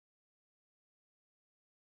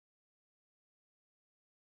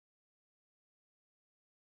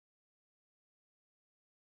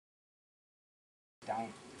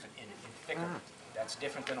that's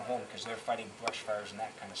different than a home because they're fighting brush fires and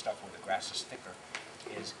that kind of stuff where the grass is thicker.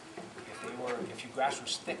 Is if your grass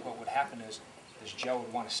was thick, what would happen is this gel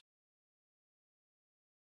would want to.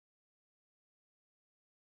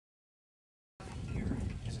 Here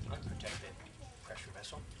is an unprotected pressure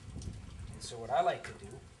vessel, and so what I like to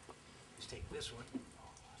do is take this one,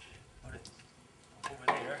 put it over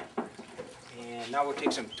there, and now we'll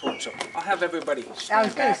take some torch. So I'll have everybody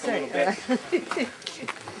stand back a little bit.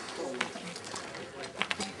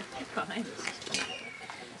 Fine.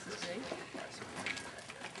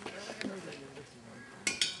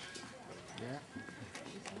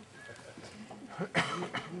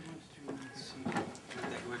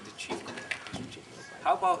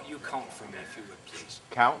 How about you count for me, if you would, please?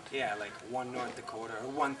 Count? Yeah, like 1 North Dakota, or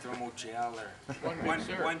 1 Thermo-Gel, or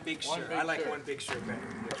one big sir. I like one big sir better.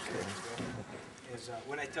 Is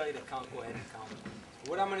when I tell you to count, go ahead and count.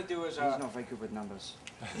 What I'm going to do is... He's not very good with numbers.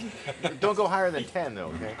 Don't go higher than 10, though,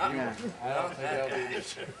 okay? Yeah. I don't think I'll do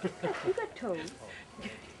this. You got toes.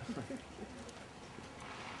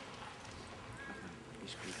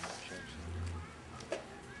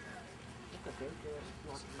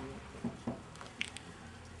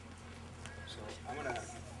 So I'm going to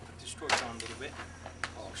put this torch on a little bit.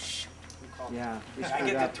 Oh, shit. Yeah. I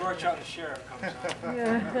get the torch out and the sheriff comes on.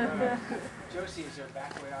 Yeah. Josie, is there a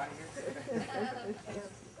back way out of here?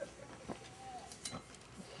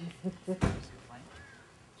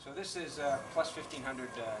 So this is plus 1,500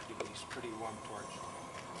 degrees, pretty warm torch.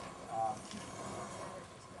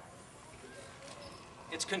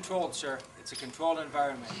 It's controlled, sir. It's a controlled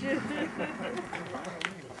environment.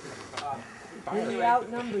 Really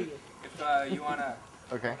outnumber you. If you want to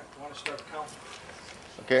start counting.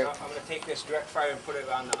 Okay. I'm going to take this direct fire and put it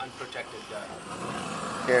on the unprotected.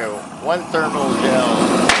 Okay, 1 Thermo-Gel.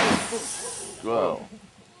 Whoa.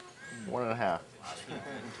 1.5.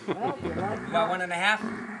 Well, you like You got 1.5?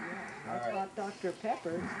 that's what Dr.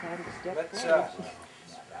 Pepper is kind of step forward.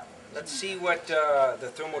 Let's see what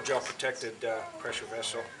the Thermo-Gel protected pressure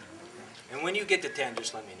vessel. And when you get to 10,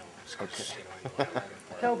 just let me know. Okay.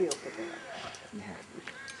 Toby will pick it up.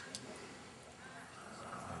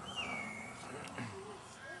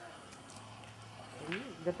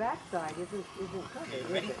 The backside isn't covered,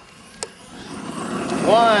 is it?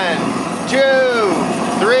 1, 2,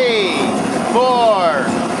 3, 4,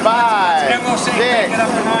 5, 6, 7, 8,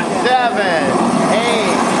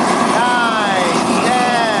 9,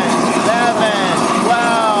 10, 11,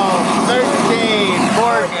 12, 13,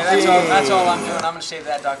 14. Okay, that's all I'm doing. I'm going to save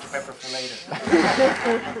that Dr. Pepper for later.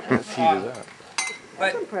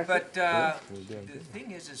 But the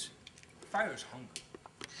thing is fire's hungry.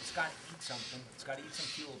 It's got to eat something. It's got to eat some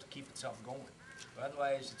fuel to keep itself going. But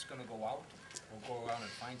otherwise, it's going to go out or go around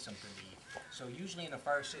and find something to eat. So usually in a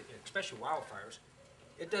fire, especially wildfires,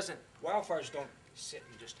 wildfires don't sit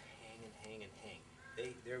and just hang and hang and hang.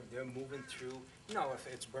 They're moving through. You know, if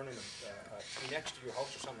it's burning a tree next to your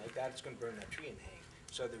house or something like that, it's going to burn that tree and hang.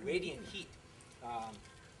 So the radiant heat,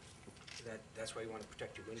 that's why you want to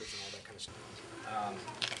protect your windows and all that kind of stuff.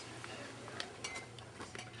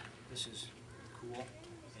 This is cool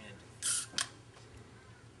and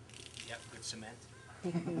yep, good cement.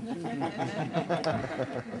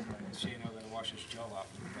 So you know, I'm going to wash this gel off.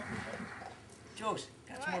 Joe's,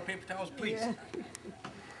 got some more paper towels, please. Yeah.